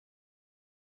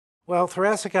Well,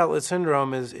 thoracic outlet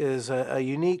syndrome is a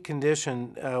unique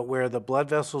condition where the blood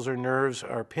vessels or nerves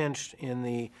are pinched in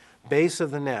the base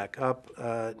of the neck, up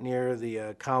near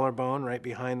the collarbone, right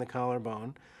behind the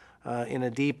collarbone, in a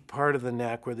deep part of the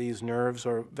neck where these nerves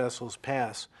or vessels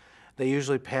pass. They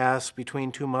usually pass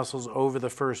between two muscles over the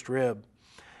first rib.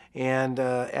 And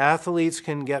athletes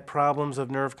can get problems of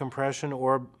nerve compression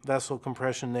or vessel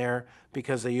compression there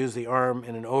because they use the arm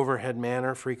in an overhead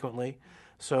manner frequently.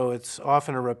 So it's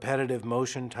often a repetitive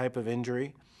motion type of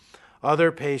injury.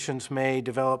 Other patients may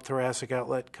develop thoracic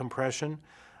outlet compression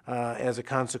as a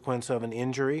consequence of an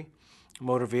injury,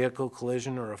 motor vehicle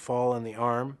collision, or a fall in the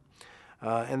arm.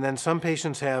 And then some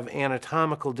patients have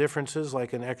anatomical differences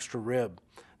like an extra rib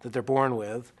that they're born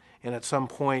with and at some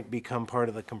point become part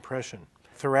of the compression.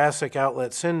 Thoracic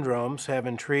outlet syndromes have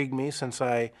intrigued me since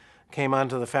I came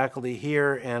onto the faculty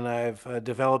here, and I've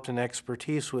developed an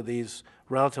expertise with these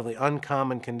relatively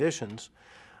uncommon conditions.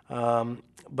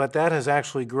 But that has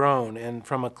actually grown, and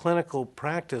from a clinical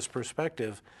practice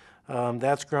perspective,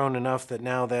 that's grown enough that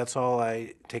now that's all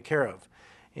I take care of.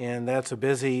 And that's a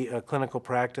busy clinical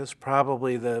practice,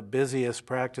 probably the busiest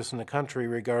practice in the country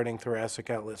regarding thoracic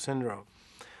outlet syndrome.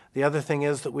 The other thing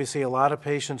is that we see a lot of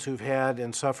patients who've had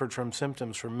and suffered from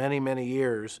symptoms for many, many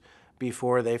years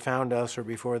before they found us or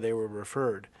before they were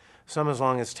referred, some as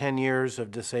long as 10 years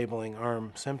of disabling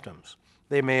arm symptoms.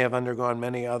 They may have undergone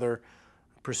many other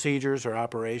procedures or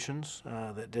operations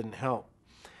that didn't help.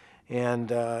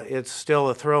 And it's still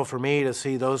a thrill for me to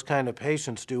see those kind of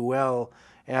patients do well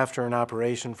after an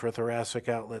operation for thoracic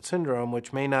outlet syndrome,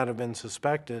 which may not have been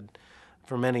suspected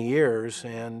for many years,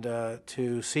 and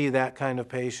to see that kind of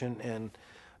patient and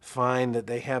find that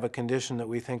they have a condition that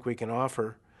we think we can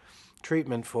offer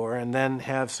treatment for and then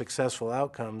have successful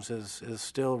outcomes is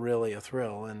still really a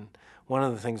thrill and one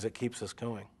of the things that keeps us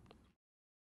going.